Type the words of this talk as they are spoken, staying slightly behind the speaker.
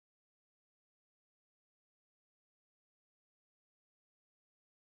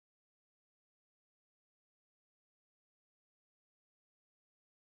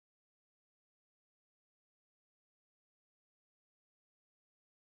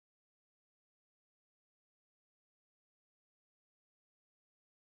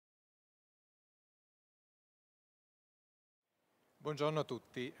Buongiorno a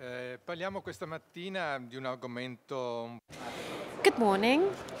tutti. Parliamo questa mattina di un argomento. Good morning.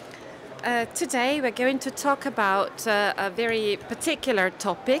 Today we're going to talk about a very particular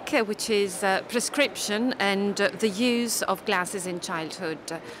topic, which is prescription and the use of glasses in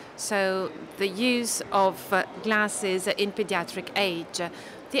childhood. So the use of glasses in pediatric age.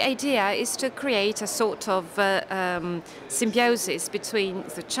 The idea is to create a sort of symbiosis between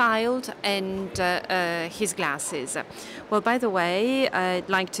the child and his glasses. Well, by the way, I'd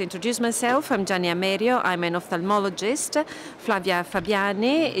like to introduce myself. I'm Gianni Amerio. I'm an ophthalmologist. Flavia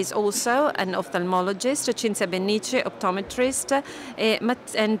Fabiani is also an ophthalmologist. Cinzia Bennici, optometrist,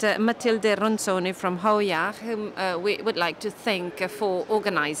 and Matilde Ronzoni from Hoya, whom we would like to thank for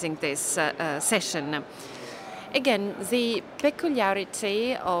organizing this session. Again, the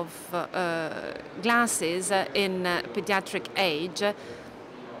peculiarity of glasses in pediatric age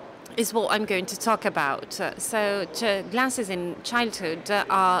is what I'm going to talk about. So glasses in childhood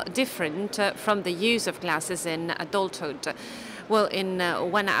are different from the use of glasses in adulthood. Well, in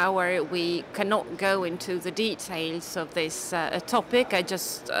 1 hour we cannot go into the details of this topic.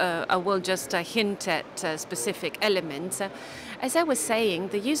 I will just hint at specific elements. As I was saying,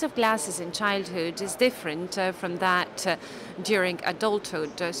 the use of glasses in childhood is different from that during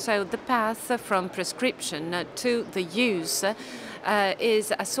adulthood. So the path from prescription to the use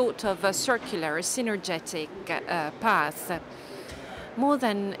is a sort of a circular, synergetic path. More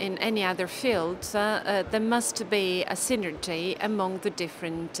than in any other field, there must be a synergy among the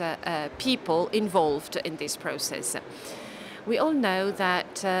different people involved in this process. We all know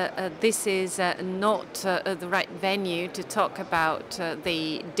that this is not the right venue to talk about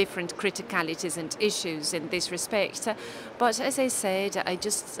the different criticalities and issues in this respect. But as I said, I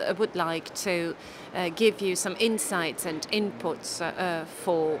just would like to give you some insights and inputs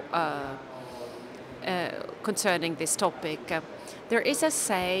concerning this topic. There is a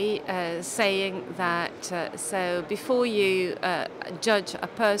saying that so before you judge a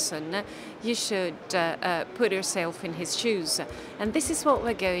person, you should put yourself in his shoes. And this is what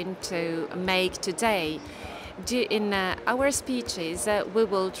we're going to make today. In our speeches, we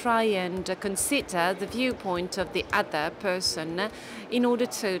will try and consider the viewpoint of the other person in order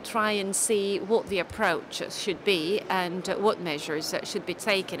to try and see what the approach should be and what measures should be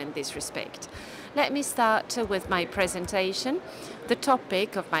taken in this respect. Let me start with my presentation. The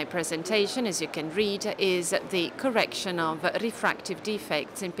topic of my presentation, as you can read, is the correction of refractive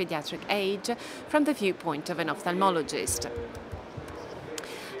defects in pediatric age from the viewpoint of an ophthalmologist.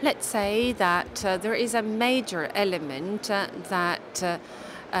 Let's say that there is a major element that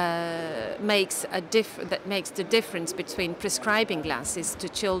makes the difference between prescribing glasses to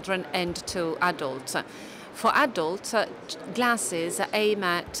children and to adults. For adults, glasses aim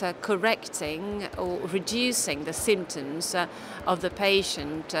at correcting or reducing the symptoms of the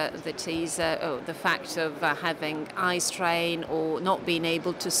patient, that is, the fact of having eye strain or not being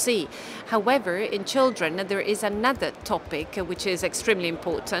able to see. However, in children, there is another topic which is extremely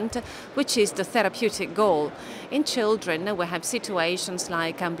important, which is the therapeutic goal. In children, we have situations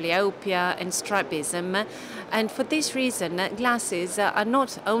like amblyopia and strabism, and for this reason, glasses are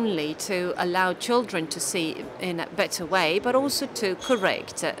not only to allow children to see in a better way, but also to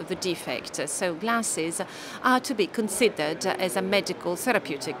correct the defect. So glasses are to be considered as a medical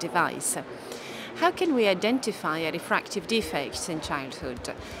therapeutic device. How can we identify a refractive defect in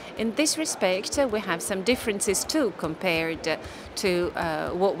childhood? In this respect, we have some differences too compared to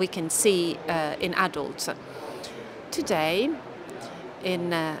what we can see in adults. Today,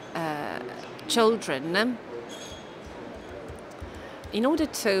 in children, in order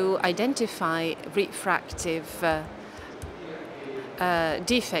to identify refractive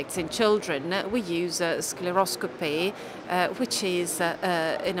defects in children, we use scleroscopy, which is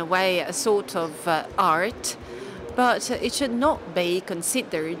in a way a sort of art, but it should not be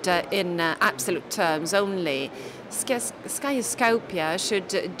considered in absolute terms only. Skioscopia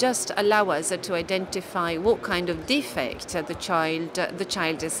should just allow us to identify what kind of defect the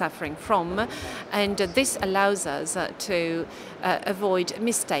child is suffering from, and this allows us to avoid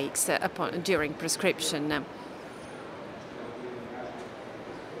mistakes during prescription.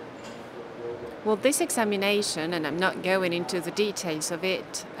 Well, this examination, and I'm not going into the details of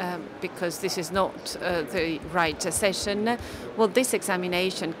it because this is not the right session. Well, this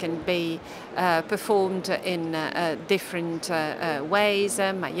examination can be performed in different ways,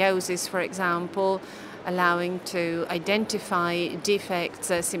 meiosis, for example, allowing to identify defects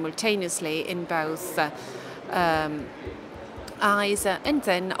simultaneously in both eyes, and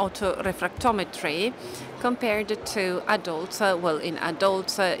then autorefractometry compared to adults. Well, in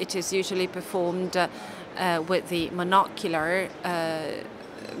adults it is usually performed with the monocular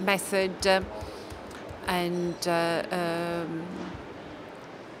method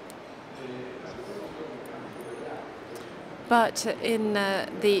but in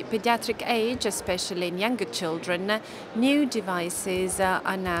the pediatric age, especially in younger children, new devices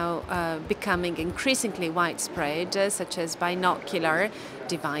are now becoming increasingly widespread, such as binocular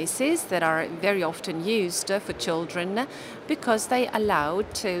devices that are very often used for children because they allow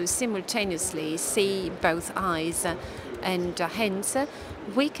to simultaneously see both eyes, and hence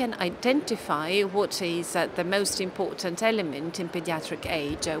we can identify what is the most important element in pediatric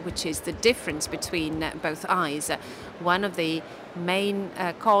age, which is the difference between both eyes. One of the main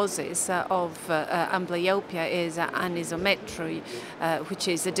causes of amblyopia is anisometry, which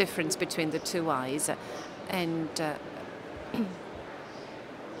is the difference between the two eyes. And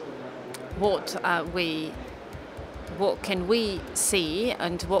what can we see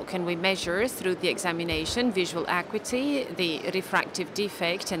and what can we measure through the examination? Visual acuity, the refractive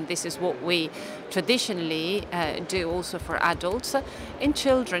defect, and this is what we traditionally do also for adults. In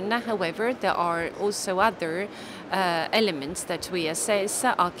children, however, there are also other elements that we assess: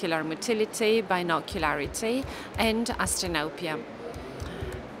 ocular motility, binocularity, and astenopia.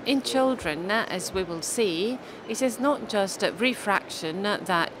 In children, as we will see, it is not just refraction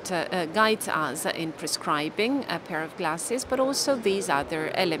that guides us in prescribing a pair of glasses, but also these other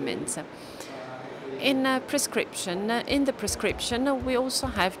elements. In the prescription, we also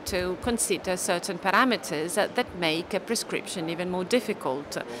have to consider certain parameters that make a prescription even more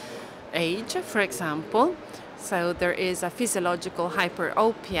difficult. Age, for example. So there is a physiological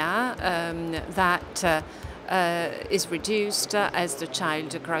hyperopia that is reduced as the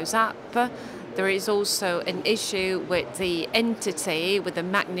child grows up. There is also an issue with the entity, with the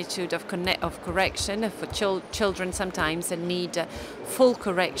magnitude of correction. For children sometimes need full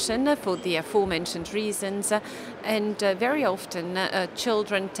correction for the aforementioned reasons, and very often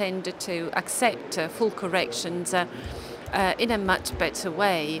children tend to accept full corrections in a much better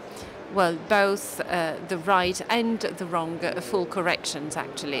way. Well, both the right and the wrong full corrections,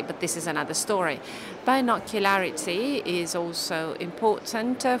 actually, but this is another story. Binocularity is also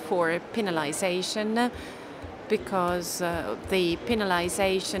important for penalization because the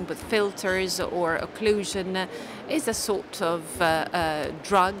penalization with filters or occlusion is a sort of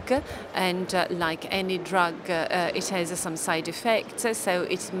drug, and like any drug, it has some side effects, so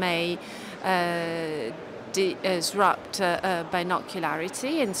it may disrupt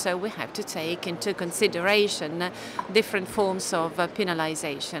binocularity, and so we have to take into consideration different forms of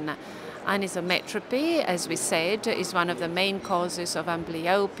penalization. Anisometropy, as we said, is one of the main causes of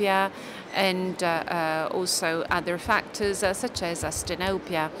amblyopia, and also other factors such as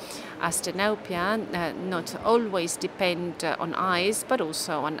astenopia. Astenopia not always depend on eyes, but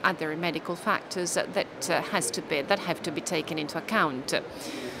also on other medical factors that have to be taken into account.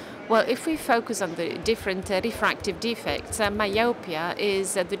 Well, if we focus on the different refractive defects, myopia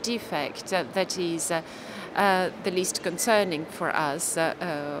is the defect that is the least concerning for us.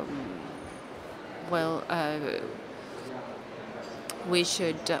 We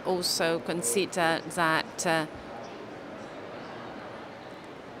should also consider that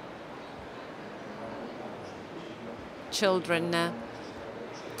children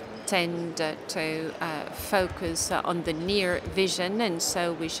tend to focus on the near vision, and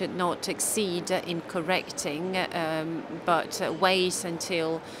so we should not exceed in correcting, but wait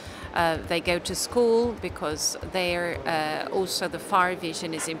until they go to school, because there also the far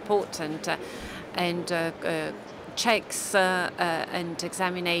vision is important, and checks and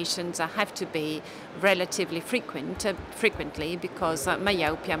examinations have to be relatively frequently, because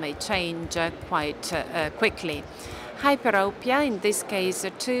myopia may change quite quickly. Hyperopia, in this case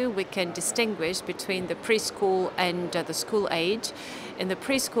too, we can distinguish between the preschool and the school age. In the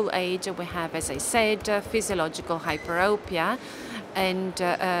preschool age, we have, as I said, physiological hyperopia and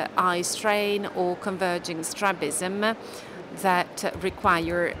eye strain or converging strabism that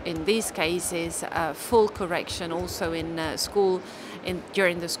require, in these cases, full correction. Also in school,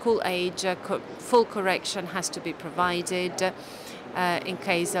 during the school age, full correction has to be provided in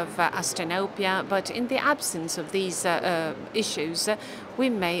case of astenopia, but in the absence of these issues, we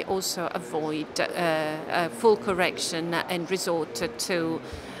may also avoid full correction and resort to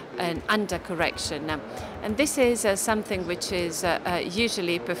an undercorrection. And this is something which is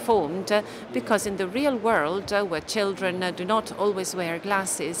usually performed because in the real world, where children do not always wear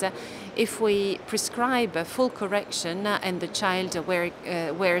glasses, if we prescribe a full correction and the child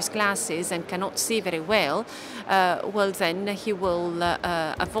wears glasses and cannot see very well, well then he will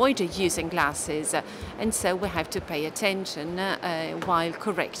avoid using glasses, and so we have to pay attention while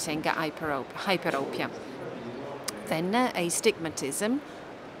correcting hyperopia. Then astigmatism.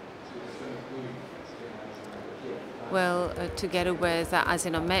 Well, together with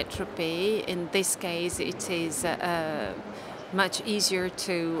asinometropy, in this case it is much easier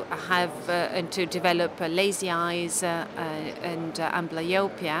to have and to develop lazy eyes and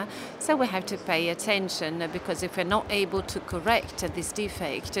amblyopia. So we have to pay attention, because if we're not able to correct this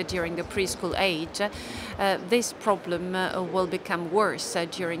defect during the preschool age, this problem will become worse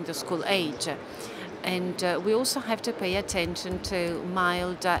during the school age. And we also have to pay attention to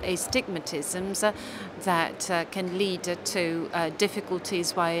mild astigmatisms that can lead to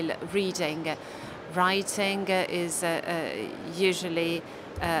difficulties while reading. Writing is usually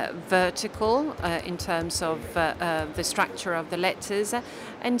vertical in terms of the structure of the letters,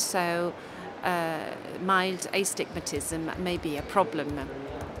 and so mild astigmatism may be a problem.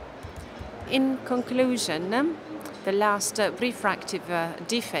 In conclusion, the last refractive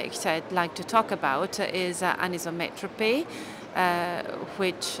defect I'd like to talk about is anisometropy,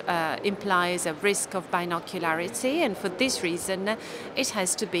 which implies a risk of binocularity, and for this reason it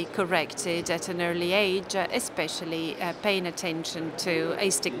has to be corrected at an early age, especially paying attention to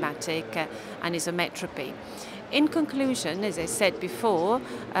astigmatic anisometropy. In conclusion, as I said before,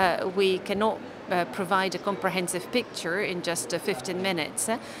 we cannot provide a comprehensive picture in just 15 minutes.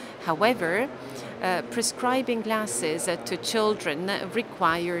 However, prescribing glasses to children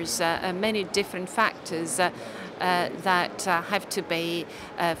requires many different factors that have to be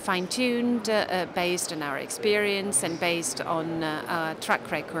fine-tuned based on our experience and based on our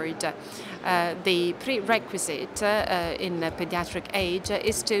track record. The prerequisite in pediatric age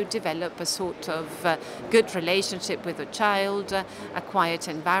is to develop a sort of good relationship with the child, a quiet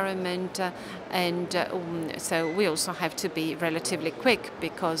environment, and so we also have to be relatively quick,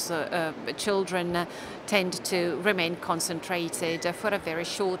 because children tend to remain concentrated for a very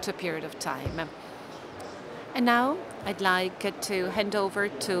short period of time. And now I'd like to hand over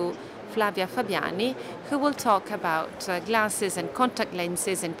to Flavia Fabiani, who will talk about glasses and contact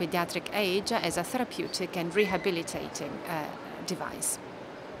lenses in pediatric age as a therapeutic and rehabilitating device.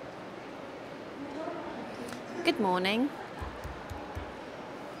 Good morning.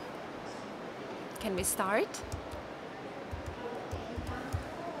 Can we start?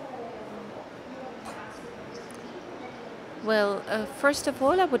 Well, first of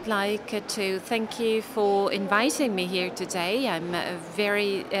all, I would like to thank you for inviting me here today. I'm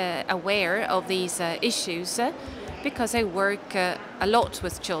very aware of these issues because I work a lot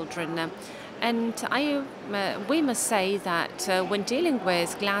with children. And we must say that when dealing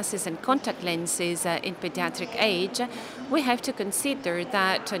with glasses and contact lenses in pediatric age, we have to consider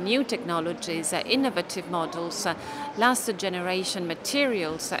that new technologies, innovative models, last generation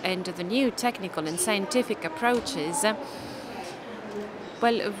materials, and the new technical and scientific approaches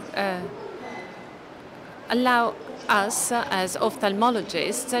allow us as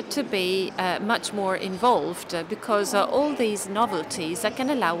ophthalmologists to be much more involved, because all these novelties can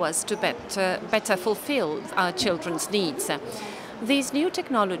allow us to better fulfill our children's needs. These new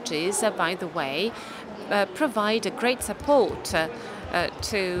technologies, by the way, provide a great support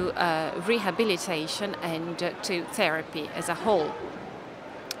to rehabilitation and to therapy as a whole.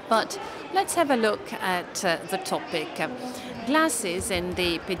 But let's have a look at the topic. Glasses in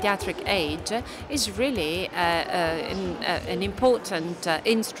the pediatric age is really an important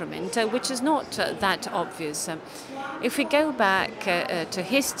instrument, which is not that obvious. If we go back to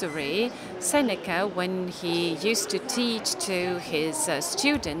history, Seneca, when he used to teach to his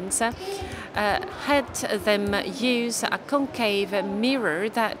students, had them use a concave mirror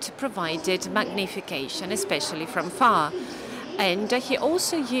that provided magnification, especially from far. And he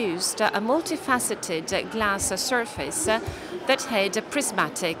also used a multifaceted glass surface that had a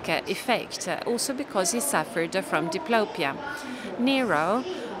prismatic effect, also because he suffered from diplopia. Nero,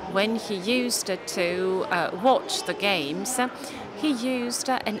 when he used to watch the games, he used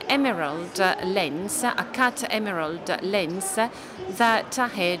an emerald lens, a cut emerald lens that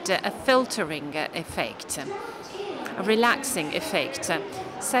had a filtering effect, a relaxing effect.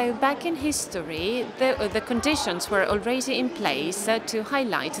 So back in history, the conditions were already in place to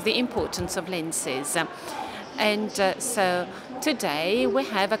highlight the importance of lenses. And so today we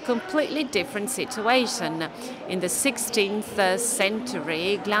have a completely different situation. In the 16th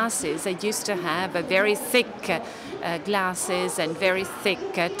century, glasses used to have a very thick glasses and very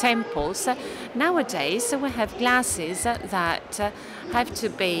thick temples. Nowadays we have glasses that have to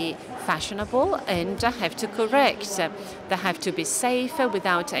be fashionable and have to correct. They have to be safe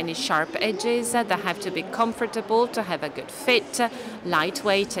without any sharp edges. They have to be comfortable to have a good fit,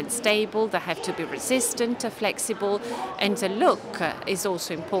 lightweight and stable. They have to be resistant, flexible, and the look is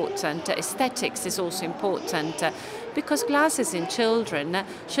also important. Aesthetics is also important because glasses in children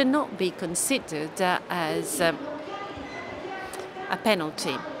should not be considered as a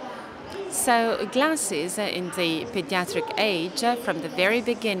penalty. So glasses in the pediatric age, from the very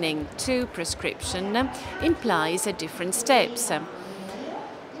beginning to prescription, implies different steps.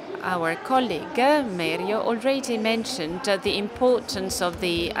 Our colleague, Mario, already mentioned the importance of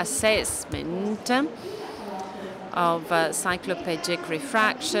the assessment of cyclopedic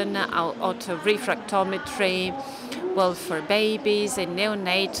refraction, autorefractometry, well, for babies and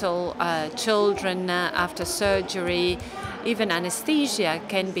neonatal children after surgery. Even anesthesia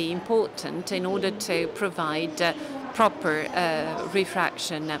can be important in order to provide proper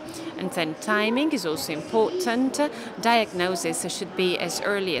refraction. And then timing is also important. Diagnosis should be as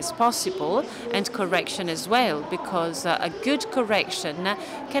early as possible, and correction as well, because a good correction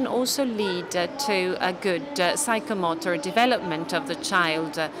can also lead to a good psychomotor development of the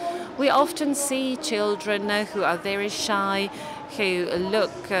child. We often see children who are very shy, who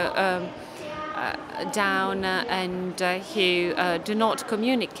look down and who do not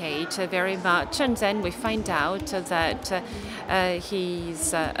communicate very much, and then we find out that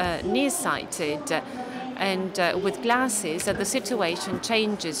he's nearsighted. And with glasses, the situation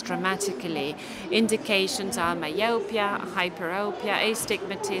changes dramatically. Indications are myopia, hyperopia,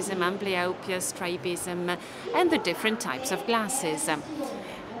 astigmatism, amblyopia, strabism, and the different types of glasses.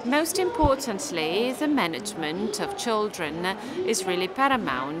 Most importantly, the management of children is really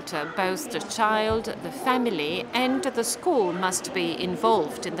paramount. Both the child, the family, and the school must be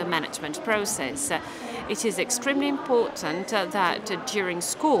involved in the management process. It is extremely important that during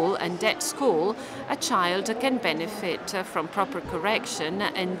school and at school, a child can benefit from proper correction,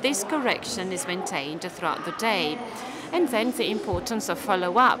 and this correction is maintained throughout the day. And then the importance of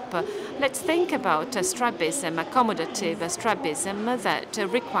follow-up. Let's think about strabism, accommodative strabism that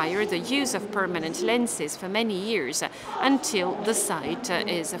require the use of permanent lenses for many years until the sight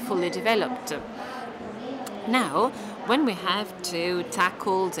is fully developed. Now, when we have to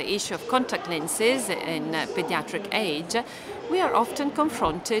tackle the issue of contact lenses in pediatric age, we are often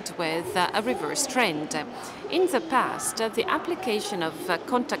confronted with a reverse trend. In the past, the application of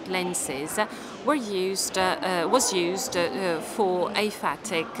contact lenses was used for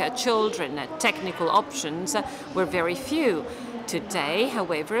aphatic children. Technical options were very few. Today,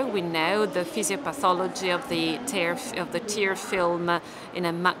 however, we know the physiopathology of the tear film in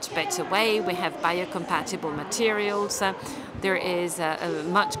a much better way. We have biocompatible materials. There is a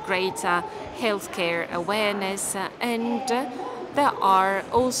much greater healthcare awareness, and there are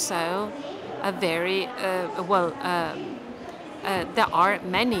also a very there are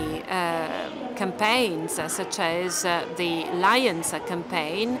many campaigns, such as the Lions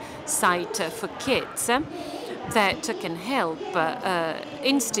campaign, Sight for Kids, that can help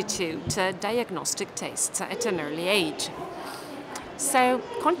institute diagnostic tests at an early age. So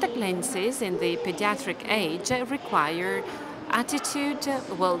contact lenses in the pediatric age require attitude,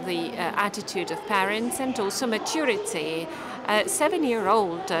 well, the attitude of parents, and also maturity. A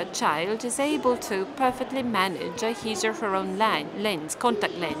 7-year-old child is able to perfectly manage his or her own lens,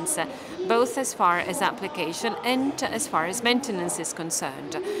 contact lens, both as far as application and as far as maintenance is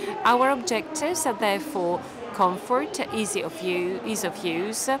concerned. Our objectives are therefore comfort, ease of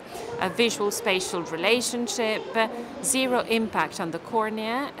use, a visual-spatial relationship, zero impact on the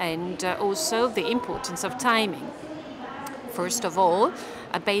cornea, and also the importance of timing. First of all,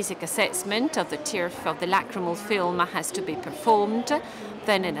 a basic assessment of the lacrimal film has to be performed,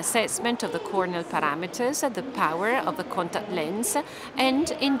 then an assessment of the corneal parameters, the power of the contact lens,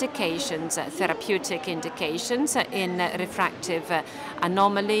 and indications, therapeutic indications in refractive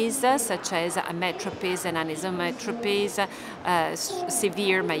anomalies such as ametropies and anisometropies,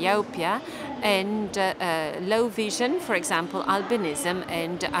 severe myopia, and low vision, for example, albinism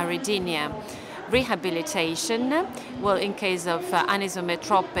and iridynia. Rehabilitation, well, in case of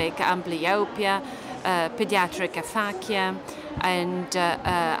anisometropic amblyopia, pediatric aphakia, and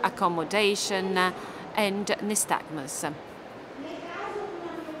accommodation, and nystagmus.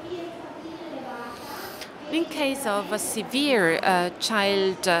 In case of a severe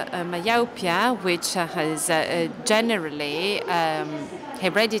child myopia, which has generally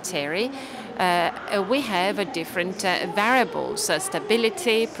hereditary, we have different variables,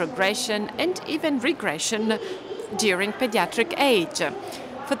 stability, progression, and even regression during pediatric age.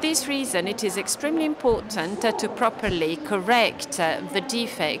 For this reason, it is extremely important to properly correct the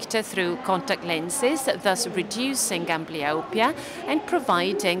defect through contact lenses, thus reducing amblyopia and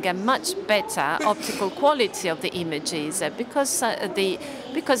providing a much better optical quality of the images,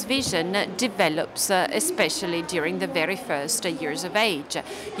 because vision develops especially during the very first years of age.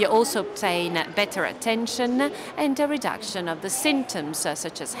 You also obtain better attention and a reduction of the symptoms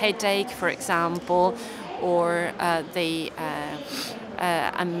such as headache, for example, or the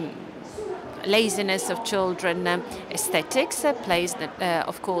laziness of children. Aesthetics plays,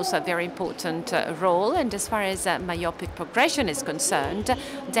 of course, a very important role, and as far as myopic progression is concerned,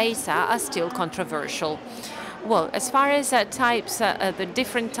 data are still controversial. Well, as far as the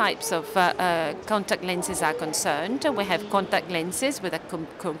different types of contact lenses are concerned, we have contact lenses with a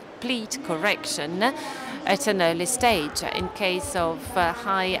complete correction at an early stage. In case of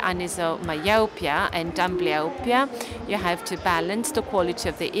high anisomyopia and amblyopia, you have to balance the quality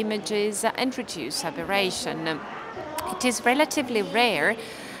of the images and reduce aberration. It is relatively rare,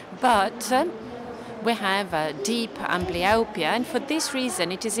 but we have a deep amblyopia, and for this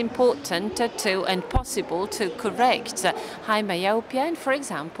reason it is important and possible to correct high myopia and, for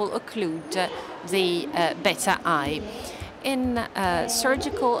example, occlude the better eye. In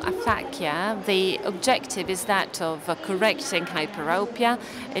surgical aphakia, the objective is that of correcting hyperopia,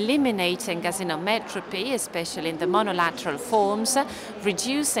 eliminating asinometropy, especially in the monolateral forms,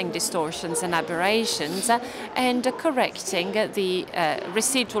 reducing distortions and aberrations, and correcting the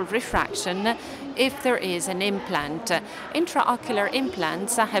residual refraction if there is an implant. Intraocular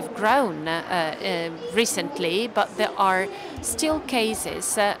implants have grown recently, but there are still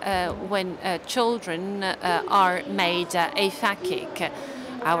cases when children are made aphakic.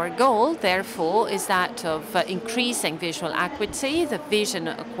 Our goal, therefore, is that of increasing visual acuity, the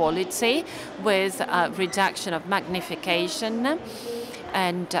vision quality, with a reduction of magnification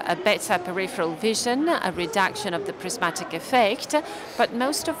and a better peripheral vision, a reduction of the prismatic effect, but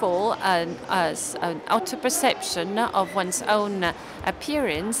most of all an auto-perception of one's own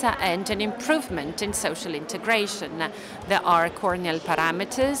appearance and an improvement in social integration. There are corneal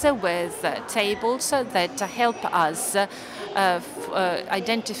parameters with tables that help us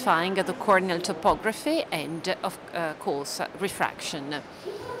identifying the corneal topography and, of course, refraction.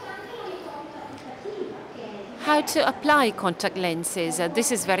 How to apply contact lenses.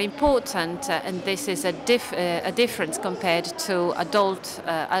 This is very important, and this is a difference compared to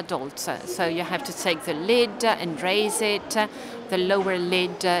adults. So you have to take the lid and raise it. The lower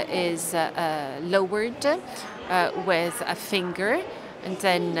lid is lowered with a finger, and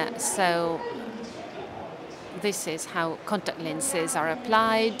then so this is how contact lenses are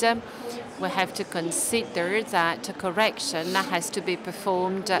applied. We have to consider that a correction has to be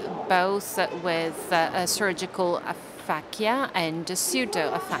performed both with surgical aphakia and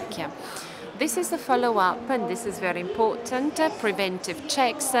pseudo-aphakia. This is the follow-up, and this is very important. Preventive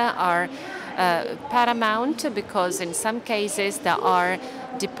checks are paramount, because in some cases there are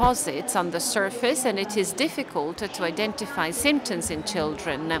deposits on the surface and it is difficult to identify symptoms in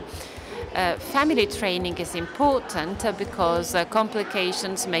children. Family training is important because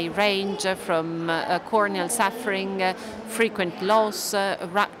complications may range from corneal suffering, frequent loss,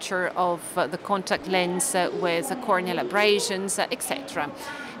 rupture of the contact lens with corneal abrasions, etc.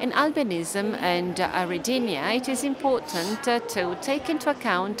 In albinism and iridemia, it is important to take into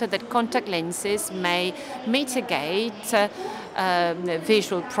account that contact lenses may mitigate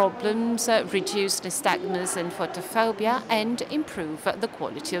visual problems, reduce nystagmus and photophobia, and improve the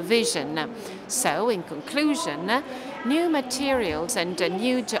quality of vision. So, in conclusion, new materials and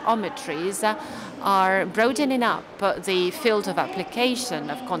new geometries are broadening up the field of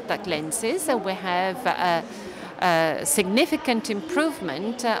application of contact lenses. We have a significant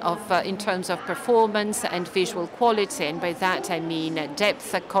improvement in terms of performance and visual quality, and by that I mean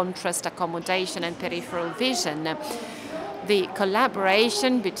depth, contrast, accommodation, and peripheral vision. The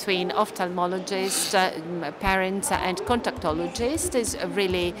collaboration between ophthalmologists, parents, and contactologists is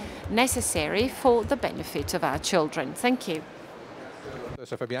really necessary for the benefit of our children. Thank you.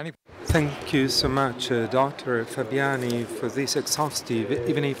 Thank you so much, Dr. Fabiani, for this exhaustive,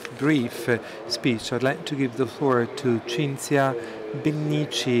 even if brief, speech. I'd like to give the floor to Cinzia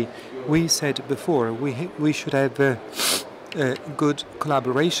Bennici. We said before we should have good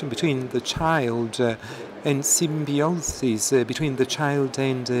collaboration between the child and symbiosis between the child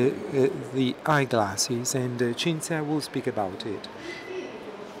and the eyeglasses, and Cinzia will speak about it.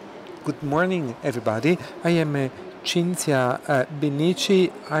 Good morning, everybody. I am Cinzia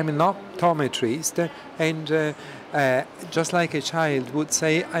Bennici. I'm an optometrist, and just like a child would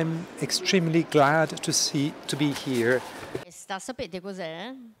say, I'm extremely glad to be here. questa, sapete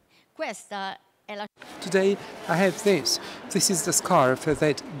cos'è? Questa è la... Today I have this. This is the scarf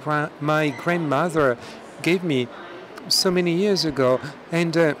that my grandmother gave me so many years ago,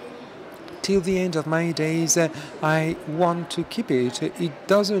 and till the end of my days I want to keep it. It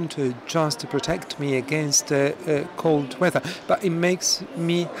doesn't just protect me against cold weather, but it makes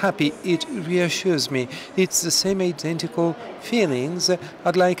me happy. It reassures me. It's the same identical feelings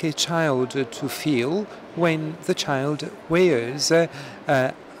I'd like a child to feel when the child wears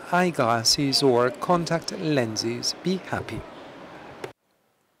eyeglasses or contact lenses. Be happy.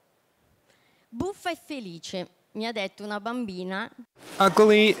 Buffa e felice, mi ha detto una bambina.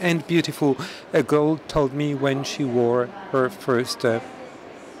 Ugly and beautiful, a girl told me when she wore her first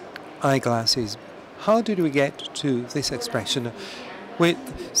eyeglasses. How did we get to this expression? With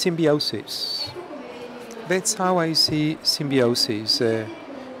symbiosis. That's how I see symbiosis.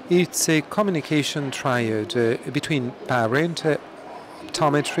 It's a communication triad between parent,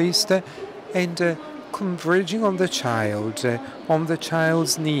 optometrist, and converging on the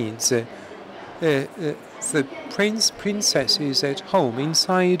child's needs. The princesses at home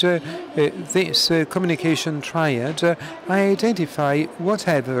inside this communication triad, I identify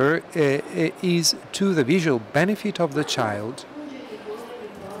whatever is to the visual benefit of the child.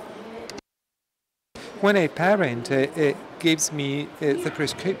 When a parent gives me the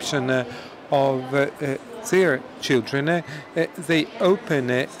prescription of their children, they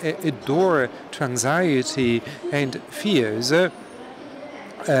open a door to anxiety and fears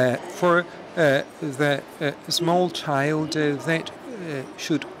for the small child that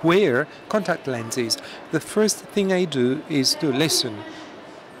should wear contact lenses. The first thing I do is to listen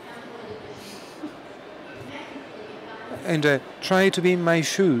and try to be in my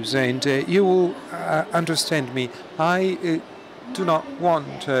shoes, and you will understand me. I do not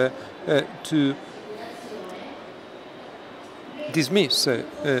want to dismiss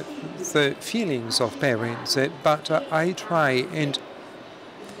the feelings of parents, but I try and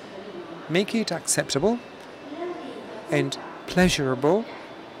make it acceptable and pleasurable,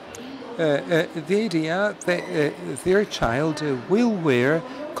 the idea that their child will wear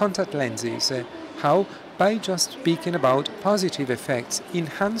contact lenses. How? By just speaking about positive effects,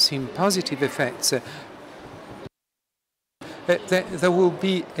 enhancing positive effects. There will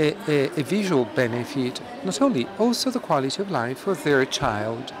be a visual benefit, not only, also the quality of life for their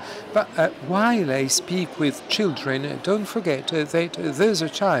child. But while I speak with children, don't forget that there's a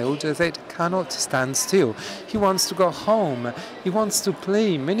child that cannot stand still. He wants to go home. He wants to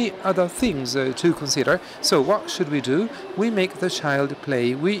play, many other things to consider. So what should we do? We make the child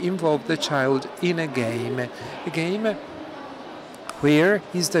play. We involve the child in a game. A game where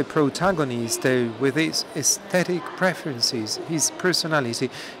he's the protagonist with his aesthetic preferences, his personality,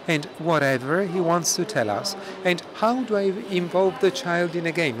 and whatever he wants to tell us. And how do I involve the child in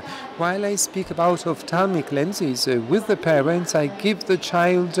a game? While I speak about ophthalmic lenses with the parents, I give the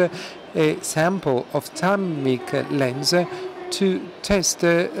child a sample of ophthalmic lens to test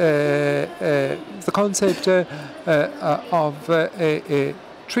the concept of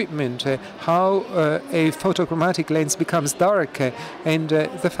treatment, how a photochromatic lens becomes dark, and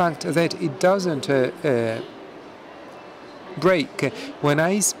the fact that it doesn't break. When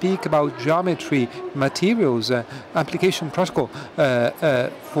I speak about geometry, materials, application protocol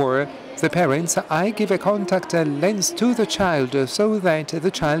for the parents, I give a contact lens to the child so that the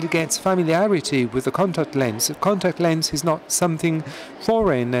child gets familiarity with the contact lens. Contact lens is not something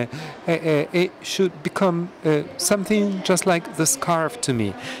foreign. It should become something just like the scarf to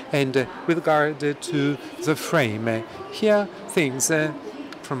me. And with regard to the frame, here things,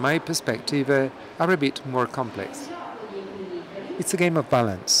 from my perspective, are a bit more complex. It's a game of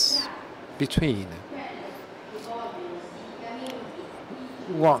balance between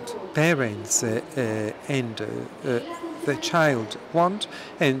what parents and the child want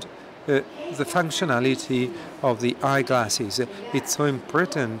and the functionality of the eyeglasses. It's so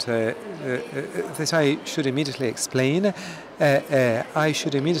important that I should immediately explain. I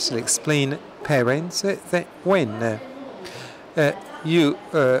should immediately explain parents that when you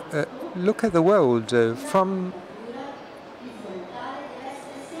look at the world from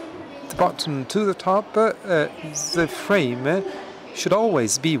the bottom to the top, the frame should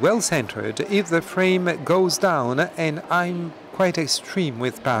always be well-centered. If the frame goes down, and I'm quite extreme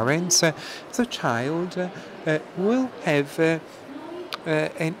with parents, the child will have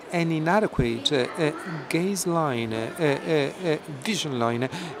an inadequate gaze line, vision line,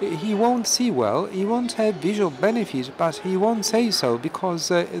 he won't see well, he won't have visual benefit, but he won't say so because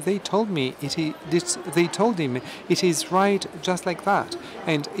they told him it is right just like that,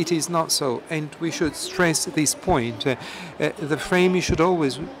 and it is not so. And we should stress this point. The frame should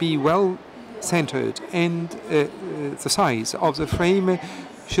always be well centered, and the size of the frame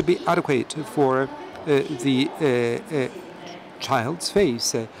should be adequate for the child's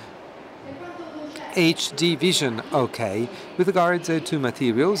face. HD vision, okay. With regards to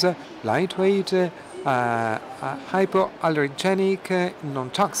materials, lightweight, hypoallergenic,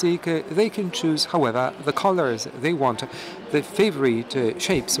 non-toxic, they can choose, however, the colors they want, the favorite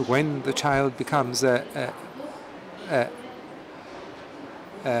shapes when the child becomes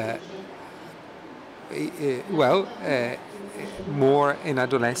more an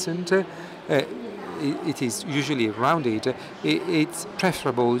adolescent. It is usually rounded. It's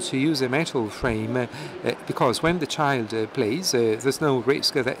preferable to use a metal frame because when the child plays, there's no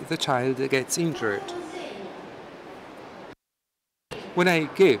risk that the child gets injured. When I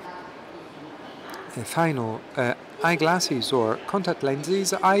give final eyeglasses or contact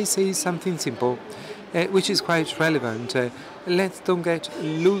lenses, I say something simple, which is quite relevant. Let's don't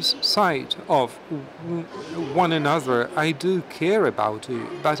lose sight of one another. I do care about you,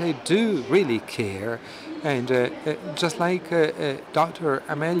 but I do really care. And just like Dr.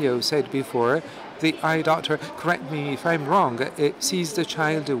 Amelio said before, the eye doctor, correct me if I'm wrong, sees the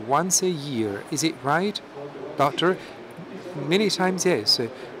child once a year. Is it right, doctor? Many times, yes.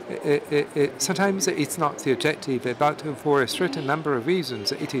 Sometimes it's not the objective, but for a certain number of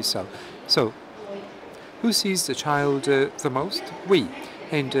reasons, it is so. So, who sees the child the most? We.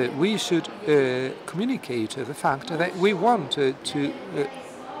 And we should communicate the fact that we want to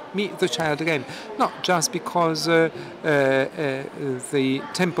meet the child again, not just because the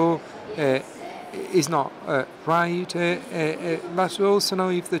tempo is not right, but we also know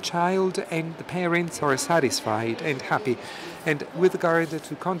if the child and the parents are satisfied and happy. And with regard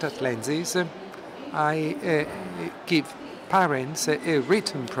to contact lenses, I give parents a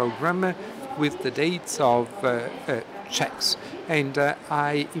written program with the dates of checks, and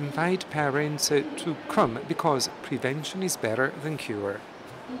I invite parents to come because prevention is better than cure.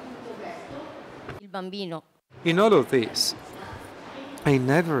 Il bambino. In all of this, I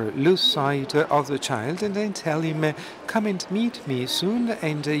never lose sight of the child, and I tell him, come and meet me soon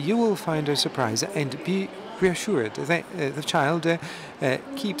and you will find a surprise, and be reassured that the child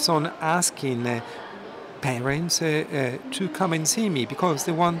keeps on asking parents to come and see me because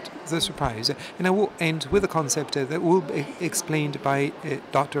they want the surprise. And I will end with a concept that will be explained by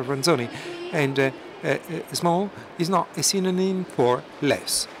Dr. Ronzoni. And small is not a synonym for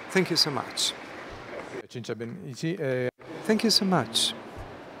less. Thank you so much. Thank you so much.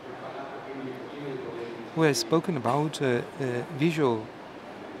 We have spoken about visual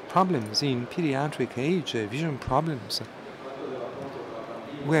problems in pediatric age, vision problems.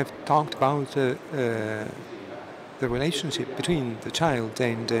 We have talked about the relationship between the child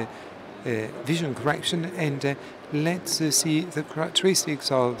and vision correction, and let's see the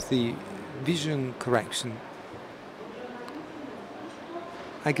characteristics of the vision correction.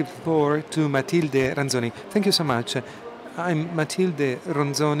 I give the floor to Matilde Ranzoni. Thank you so much. I'm Matilde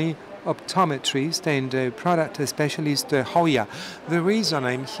Ranzoni, optometrist and product specialist Hoya. The reason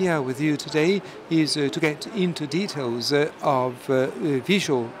I'm here with you today is to get into details of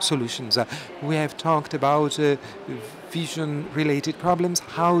visual solutions. We have talked about vision-related problems,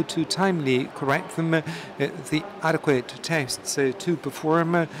 how to timely correct them, the adequate tests to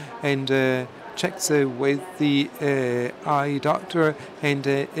perform, and checks with the eye doctor,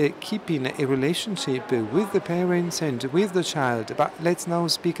 and keeping a relationship with the parents and with the child. But let's now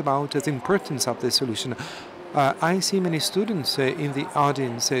speak about the importance of the solution. I see many students in the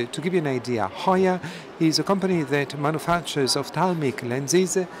audience. To give you an idea, Hoya is a company that manufactures ophthalmic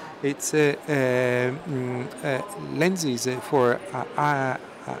lenses. It's lenses for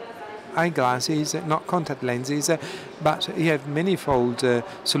eyeglasses, not contact lenses, but you have manifold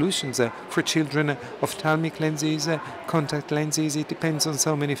solutions for children, ophthalmic lenses, contact lenses. It depends on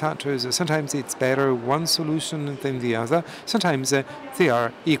so many factors. Sometimes it's better one solution than the other. Sometimes they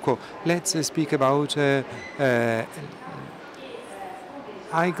are equal. Let's speak about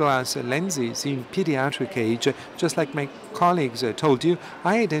eyeglass lenses in pediatric age. Just like my colleagues told you,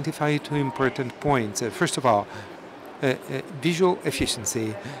 I identify two important points. First of all, visual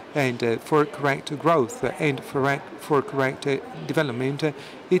efficiency, and for correct growth and for correct development,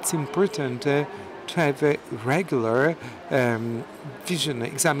 it's important to have regular vision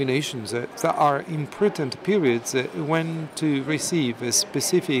examinations that are important periods when to receive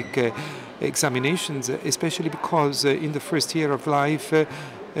specific examinations, especially because in the first year of life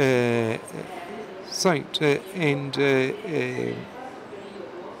sight and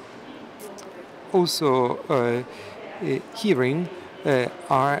also hearing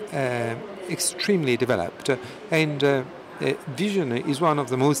are extremely developed, and vision is one of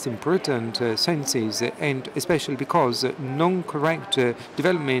the most important senses, and especially because non-correct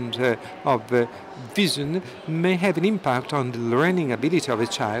development of vision may have an impact on the learning ability of a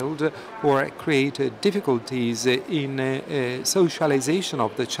child or create difficulties in socialization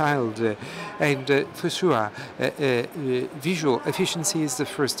of the child. And for sure, visual efficiency is the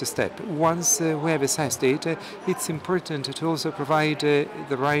first step. Once we have assessed it, it's important to also provide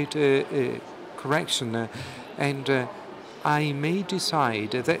the right correction. And I may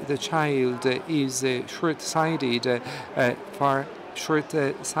decide that the child is short-sighted,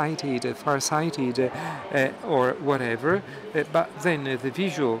 farsighted, or whatever, but then the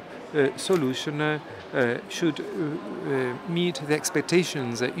visual solution should meet the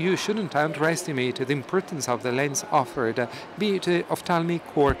expectations. You shouldn't underestimate the importance of the lens offered, be it ophthalmic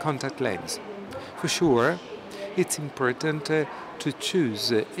or contact lens. For sure, it's important to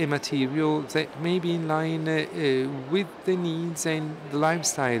choose a material that may be in line with the needs and the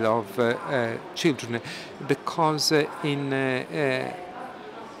lifestyle of children, because in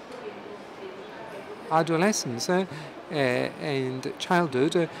adolescence and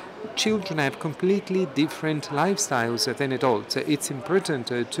childhood, children have completely different lifestyles than adults. It's important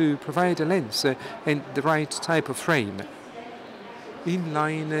to provide a lens and the right type of frame in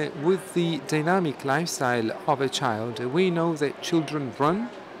line with the dynamic lifestyle of a child. We know that children run,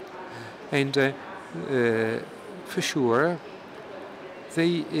 and for sure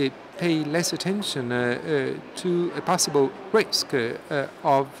they pay less attention to a possible risk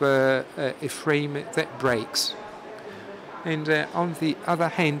of a frame that breaks. And on the other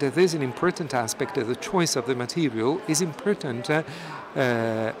hand, there's an important aspect. The choice of the material is important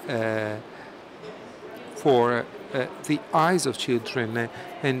for the eyes of children,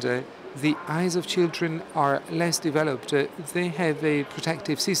 and the eyes of children are less developed. They have a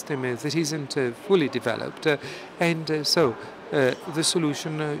protective system that isn't fully developed, and so the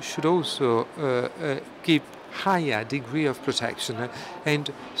solution should also give higher degree of protection. And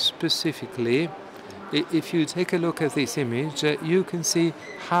specifically, if you take a look at this image, you can see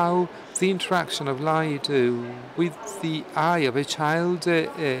how the interaction of light with the eye of a child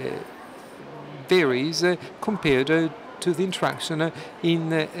varies compared to the interaction in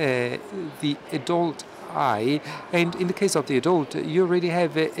the adult eye. And in the case of the adult, you already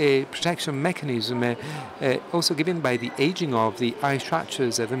have a protection mechanism also given by the aging of the eye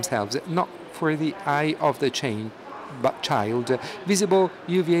structures themselves, not for the eye of the child. Visible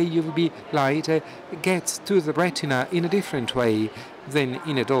UVA, UVB light gets to the retina in a different way than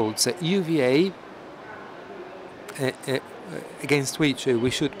in adults. UVA, against which we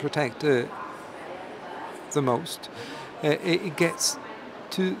should protect the most, it gets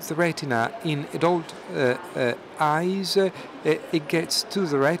to the retina in adult eyes. It gets to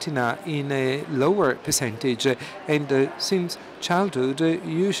the retina in a lower percentage, and since childhood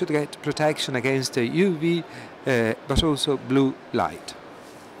you should get protection against UV but also blue light.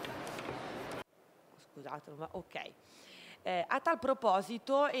 A tal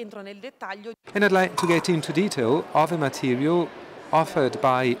proposito entro nel dettaglio. And I'd like to get into detail of a material offered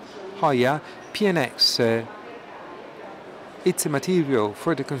by Hoya, PNX. It's a material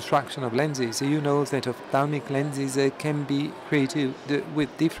for the construction of lenses. You know that ophthalmic lenses can be created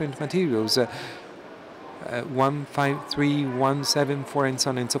with different materials. 153, 174, and so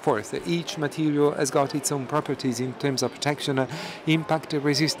on and so forth. Each material has got its own properties in terms of protection, impact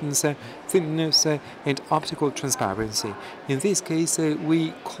resistance, thinness, and optical transparency. In this case,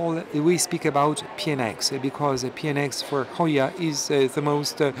 we speak about PNX because PNX for Hoya is the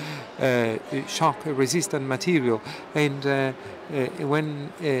most shock-resistant material, and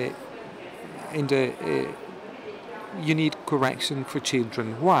you need correction for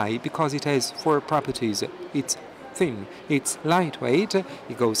children. Why? Because it has four properties. It's thin, it's lightweight,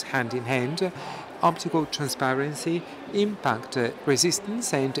 it goes hand in hand, optical transparency, impact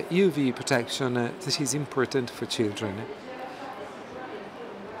resistance, and UV protection that is important for children.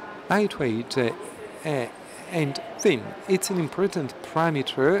 Lightweight and thin, it's an important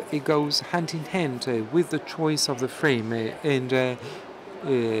parameter. It goes hand in hand with the choice of the frame, and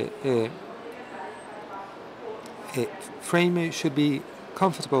frame should be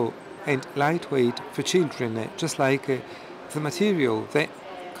comfortable and lightweight for children, just like the material that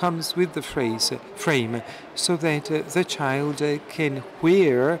comes with the frame, so that the child can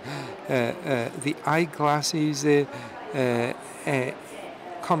wear the eyeglasses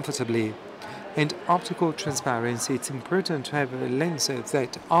comfortably. And optical transparency, it's important to have a lens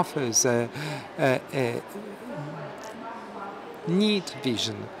that offers neat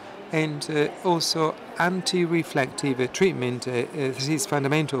vision, and also anti-reflective treatment. This is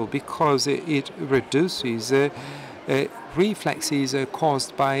fundamental because it reduces reflexes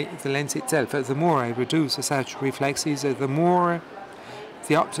caused by the lens itself. The more I reduce such reflexes, the more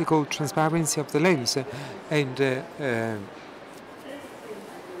the optical transparency of the lens and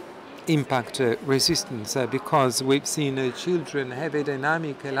impact resistance, because we've seen children have a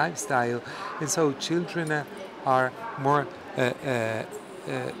dynamic lifestyle, and so children are more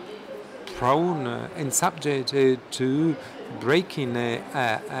prone and subject to breaking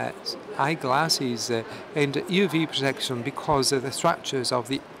eyeglasses and UV protection, because the structures of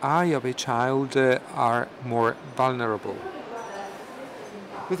the eye of a child are more vulnerable.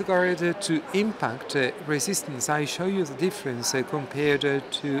 With regard to impact resistance, I show you the difference compared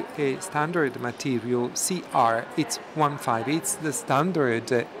to a standard material, CR. It's 1.5. It's the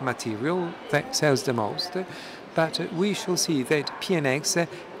standard material that sells the most. But we shall see that PNX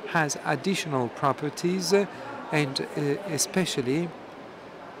has additional properties, and especially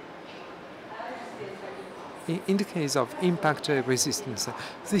in the case of impact resistance.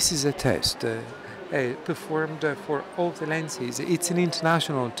 This is a test performed for all the lenses. It's an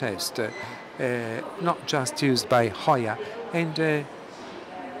international test, not just used by Hoya. And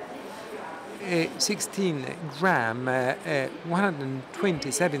 16 gram,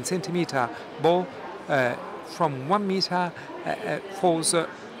 127 centimeter ball from 1 meter falls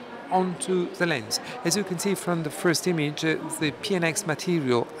onto the lens. As you can see from the first image, the PNX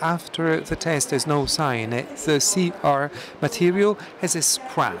material after the test has no sign. The CR material has a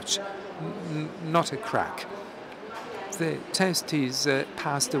scratch, not a crack. The test is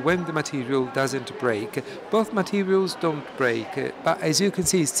passed when the material doesn't break. Both materials don't break, but as you can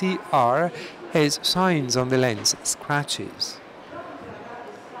see, CR has signs on the lens, scratches.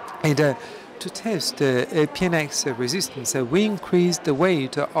 And to test PNX resistance, we increased the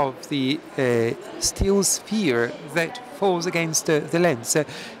weight of the steel sphere that falls against the lens.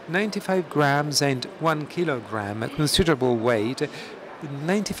 95 grams and 1 kilogram, considerable weight.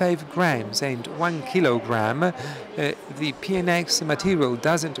 95 grams and 1 kilogram, the PNX material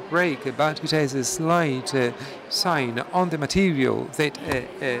doesn't break, but it has a slight sign on the material that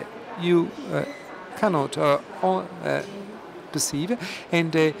you cannot perceive,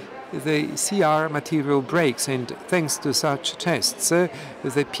 and the CR material breaks, and thanks to such tests, the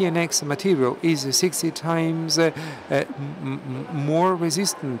PNX material is 60 times more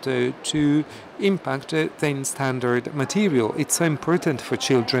resistant to impact than standard material. It's so important for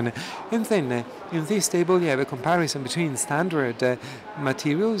children. And then in this table you have a comparison between standard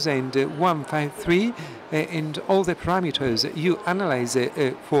materials and 153 and all the parameters you analyze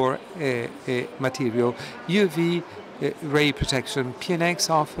for material. UV ray protection. PNX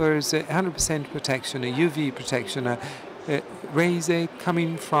offers 100% protection, UV protection, rays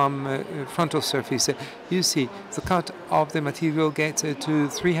coming from frontal surface. You see, the cut of the material gets to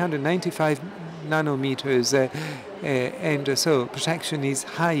 395 nanometers, and so protection is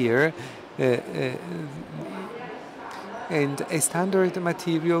higher. And a standard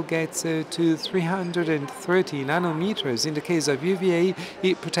material gets to 330 nanometers. In the case of UVA,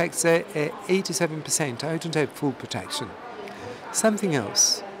 it protects 87%. I don't have full protection. Something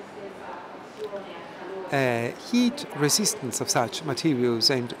else. Heat resistance of such materials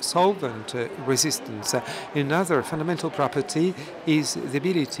and solvent resistance. Another fundamental property is the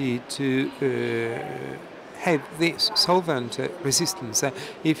ability to have this solvent resistance.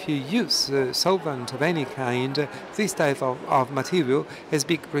 If you use solvent of any kind, this type of material has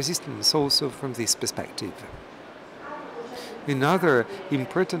big resistance also from this perspective. Another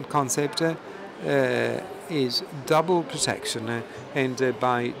important concept is double protection, and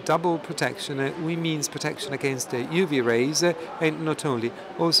by double protection we mean protection against UV rays, and not only,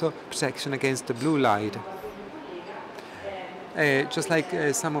 also protection against the blue light. Just like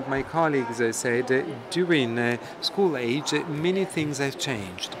some of my colleagues said, during school age, many things have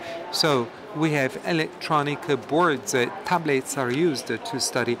changed. So we have electronic boards, tablets are used to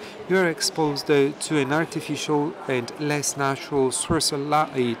study. You are exposed to an artificial and less natural source of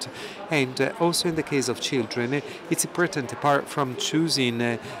light. And also in the case of children, it's important, apart from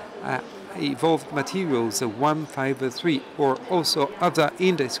choosing evolved materials 153 or also other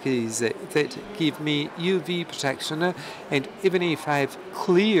indices that give me UV protection, and even if I have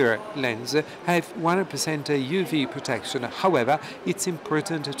clear lens, I have 100% UV protection. However, it's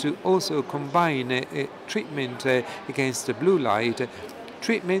important to also combine treatment against the blue light,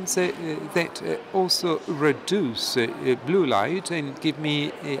 treatments that also reduce blue light and give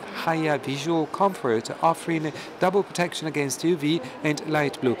me a higher visual comfort, offering double protection against UV and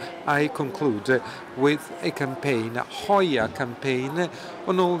light blue. I conclude with a campaign, a Hoya campaign,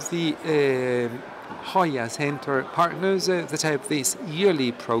 on all the Hoya Center partners that have this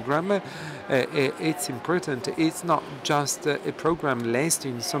yearly program. It's important. It's not just a program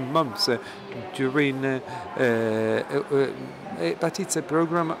lasting some months during but it's a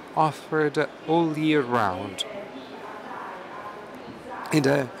program offered all year round.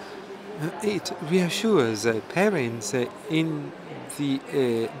 And it reassures parents in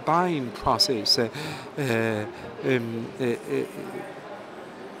the buying process and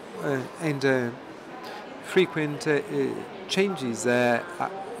frequent changes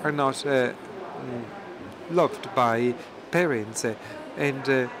are not loved by parents.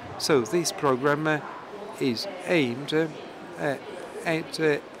 And so this program is aimed at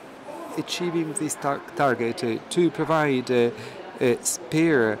achieving this target to provide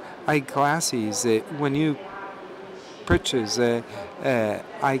spare eyeglasses when you purchase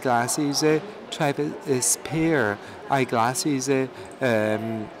eyeglasses, to have spare eyeglasses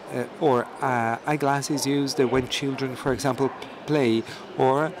or eyeglasses used when children, for example, play,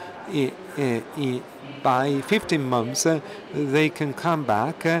 or by 15 months they can come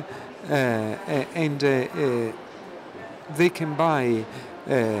back and they can buy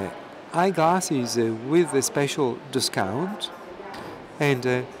eyeglasses with a special discount,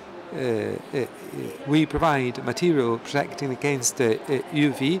 and we provide material protecting against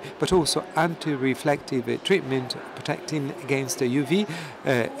UV, but also anti-reflective treatment protecting against UV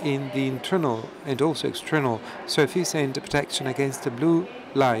in the internal and also external surface, and protection against the blue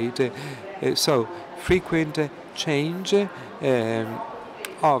light. So frequent change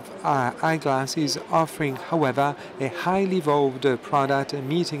of eyeglasses, offering, however, a highly evolved product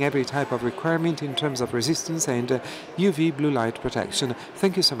meeting every type of requirement in terms of resistance and UV blue light protection.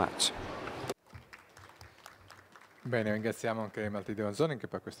 Thank you so much. Bene, ringraziamo anche Matilde Manzoni anche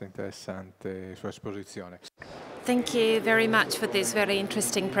per questa interessante sua esposizione. Thank you very much for this very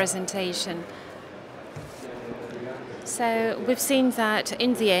interesting presentation. So we've seen that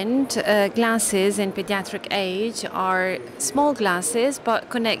in the end, glasses in pediatric age are small glasses but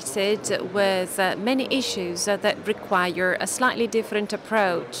connected with many issues that require a slightly different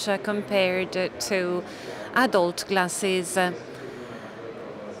approach compared to adult glasses.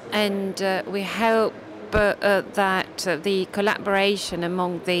 And we hope that the collaboration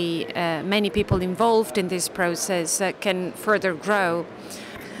among the many people involved in this process can further grow.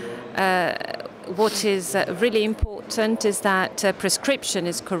 What is really important is that prescription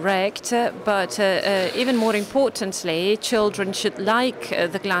is correct, but even more importantly, children should like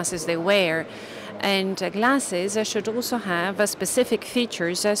the glasses they wear. And glasses should also have specific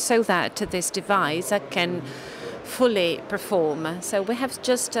features so that this device can fully perform. So we have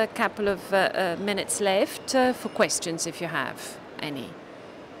just a couple of minutes left for questions if you have any.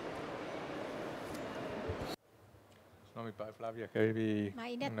 No, mi pare, Flavia, che avevi Ma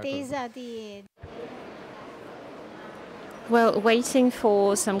in una attesa di... Well, waiting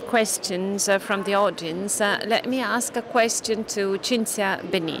for some questions from the audience, let me ask a question to Cinzia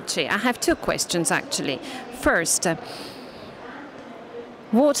Benici. I have two questions, actually. First,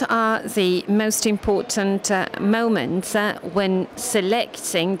 what are the most important moments when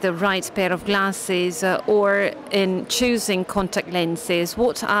selecting the right pair of glasses or in choosing contact lenses?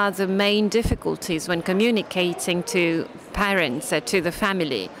 What are the main difficulties when communicating to parents, to the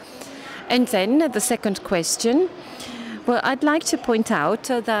family? And then the second question. Well, I'd like to point out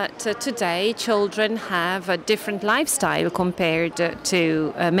that today children have a different lifestyle compared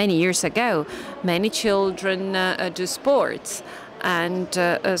to many years ago. Many children do sports. And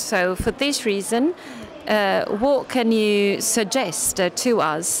so for this reason, what can you suggest to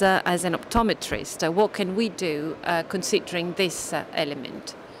us as an optometrist? What can we do considering this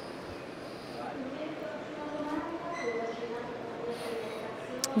element?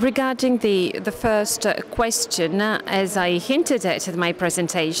 Regarding the first question, as I hinted at in my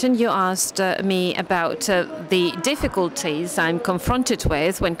presentation, you asked me about the difficulties I'm confronted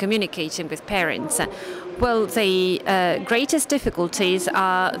with when communicating with parents. Well, the greatest difficulties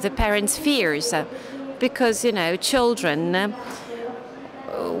are the parents' fears, because, you know, children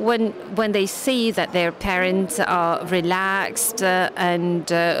when they see that their parents are relaxed and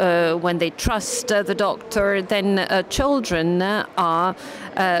when they trust the doctor, then children are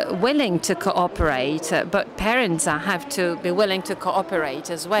willing to cooperate, but parents have to be willing to cooperate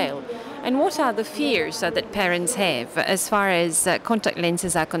as well. And what are the fears that parents have? As far as contact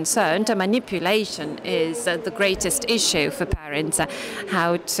lenses are concerned, manipulation is the greatest issue for parents.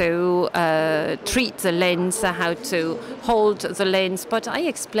 How to treat the lens, how to hold the lens. But I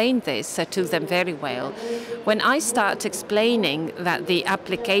explained this to them very well. When I start explaining that the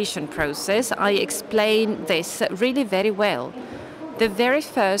application process, I explain this really very well. The very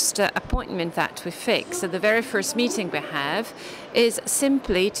first appointment that we fix, the very first meeting we have, is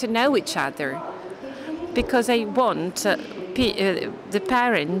simply to know each other. Because I want the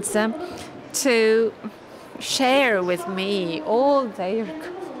parents to share with me all their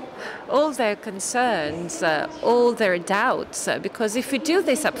concerns, all their doubts. Because if we do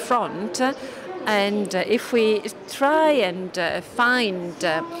this up front, and if we try and find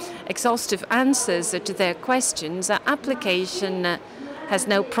exhaustive answers to their questions, application has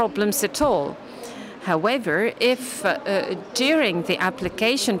no problems at all. However, if during the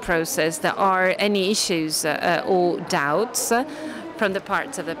application process there are any issues or doubts from the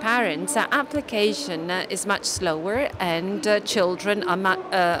parts of the parents, application is much slower and children are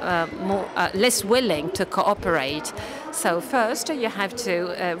less willing to cooperate. So first you have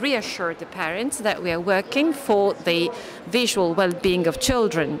to reassure the parents that we are working for the visual well-being of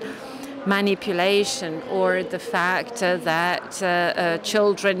children. Manipulation or the fact that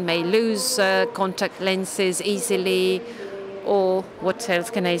children may lose contact lenses easily, or what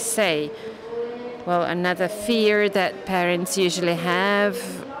else can I say? Well, another fear that parents usually have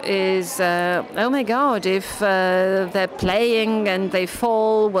is, oh my God, if they're playing and they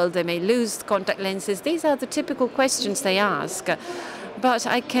fall, well, they may lose contact lenses. These are the typical questions they ask. But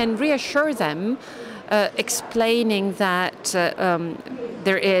I can reassure them, explaining that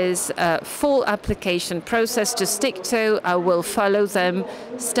there is a full application process to stick to. I will follow them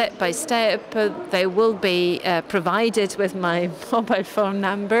step by step. They will be provided with my mobile phone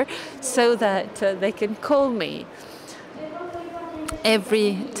number so that they can call me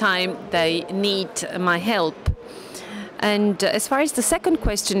every time they need my help. And as far as the second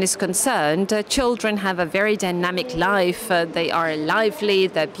question is concerned, children have a very dynamic life. They are lively,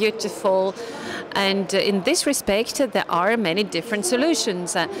 they're beautiful. And in this respect, there are many different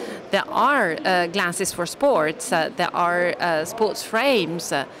solutions. There are glasses for sports. There are sports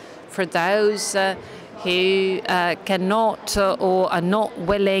frames for those who cannot or are not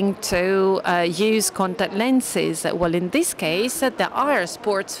willing to use contact lenses. Well, in this case, there are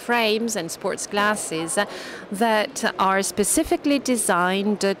sports frames and sports glasses that are specifically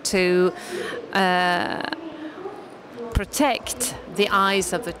designed to protect the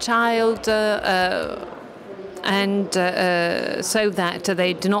eyes of the child and so that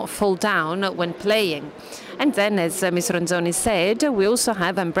they do not fall down when playing. And then, as Ms. Ronzoni said, we also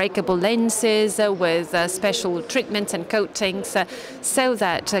have unbreakable lenses with special treatments and coatings so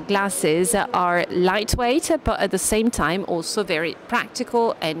that glasses are lightweight, but at the same time also very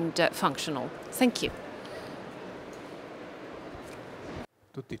practical and functional. Thank you.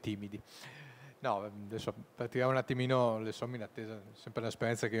 Tutti timidi. No, adesso pratichiamo un attimino le somme in attesa, sempre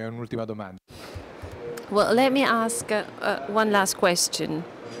l'esperienza che ho un'ultima domanda. Well, let me ask one last question.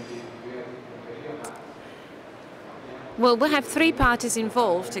 Well, we have three parties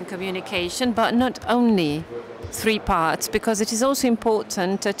involved in communication, but not only three parts, because it is also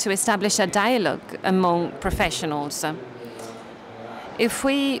important to establish a dialogue among professionals. If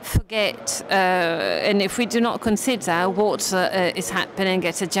we forget and if we do not consider what is happening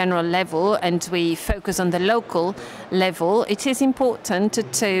at a general level and we focus on the local level, it is important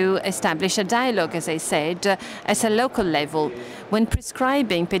to establish a dialogue, as I said, at a local level. When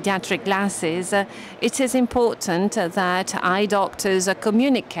prescribing pediatric glasses, it is important that eye doctors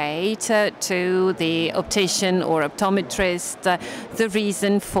communicate to the optician or optometrist the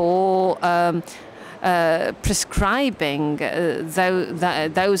reason for prescribing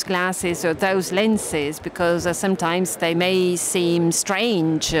those glasses or those lenses, because sometimes they may seem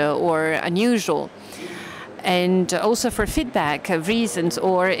strange or unusual. And also for feedback reasons,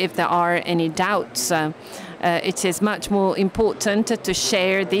 or if there are any doubts, it is much more important to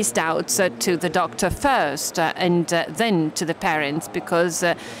share these doubts to the doctor first and then to the parents, because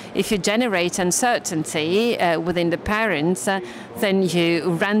if you generate uncertainty within the parents, then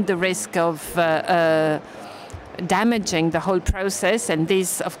you run the risk of damaging the whole process, and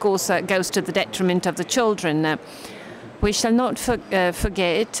this, of course, goes to the detriment of the children. We shall not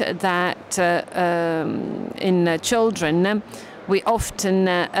forget that in children, we often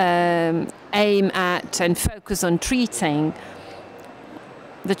aim at and focus on treating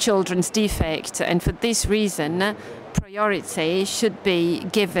the children's defect, and for this reason priority should be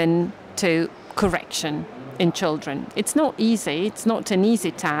given to correction in children. It's not easy, it's not an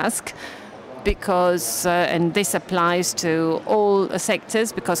easy task, because, and this applies to all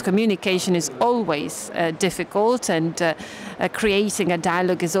sectors, because communication is always difficult, and creating a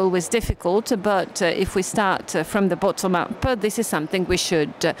dialogue is always difficult, but if we start from the bottom up, this is something we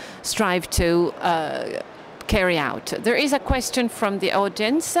should strive to carry out. There is a question from the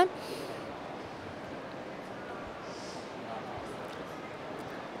audience.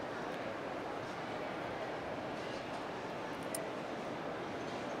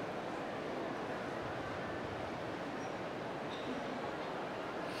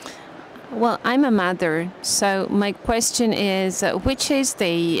 Well, I'm a mother, so my question is, which is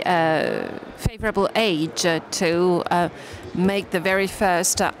the favorable age to make the very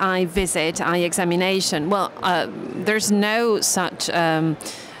first eye visit, eye examination? Well, there's no such a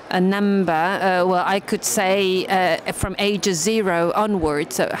number. Well, I could say from age 0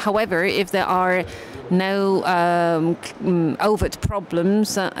 onwards. However, if there are no overt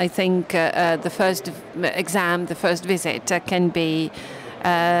problems, I think the first exam, the first visit can be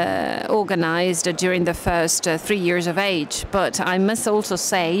organized during the first 3 years of age. But I must also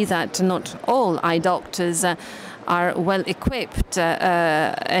say that not all eye doctors are well equipped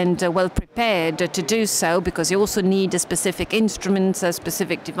and well prepared to do so, because you also need specific instruments,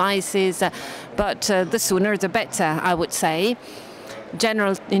 specific devices, but the sooner the better, I would say.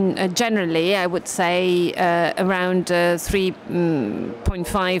 Generally, I would say around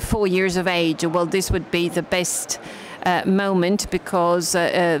 3.5, 4 years of age. Well, this would be the best moment, because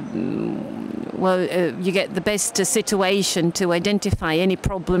you get the best situation to identify any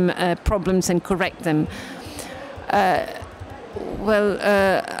problems and correct them.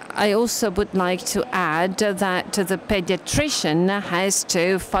 I also would like to add that the pediatrician has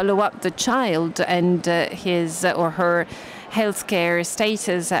to follow up the child and his or her healthcare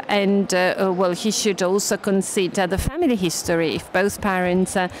status, and he should also consider the family history. If both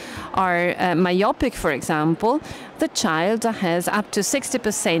parents are myopic, for example, the child has up to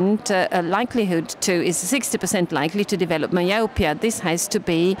 60% is 60% likely to develop myopia. This has to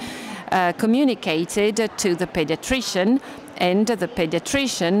be communicated to the pediatrician, and the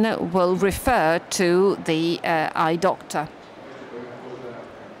pediatrician will refer to the eye doctor.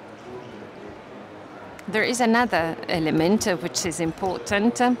 There is another element which is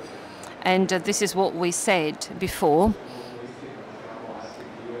important, and this is what we said before.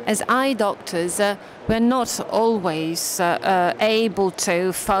 As eye doctors, we're not always able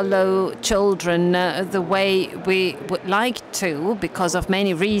to follow children the way we would like to, because of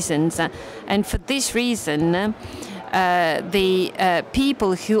many reasons. And for this reason, the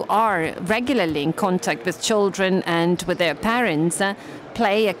people who are regularly in contact with children and with their parents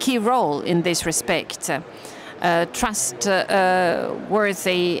play a key role in this respect.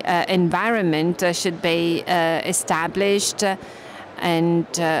 Trustworthy environment should be established, and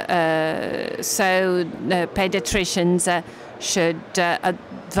so pediatricians should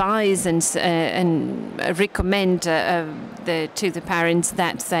advise and recommend to the parents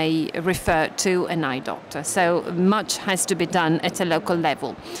that they refer to an eye doctor. So much has to be done at a local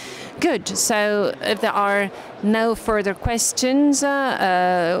level. Good. So if there are no further questions,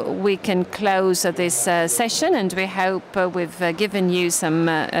 we can close this session, and we hope we've given you some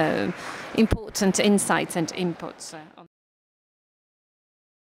important insights and inputs.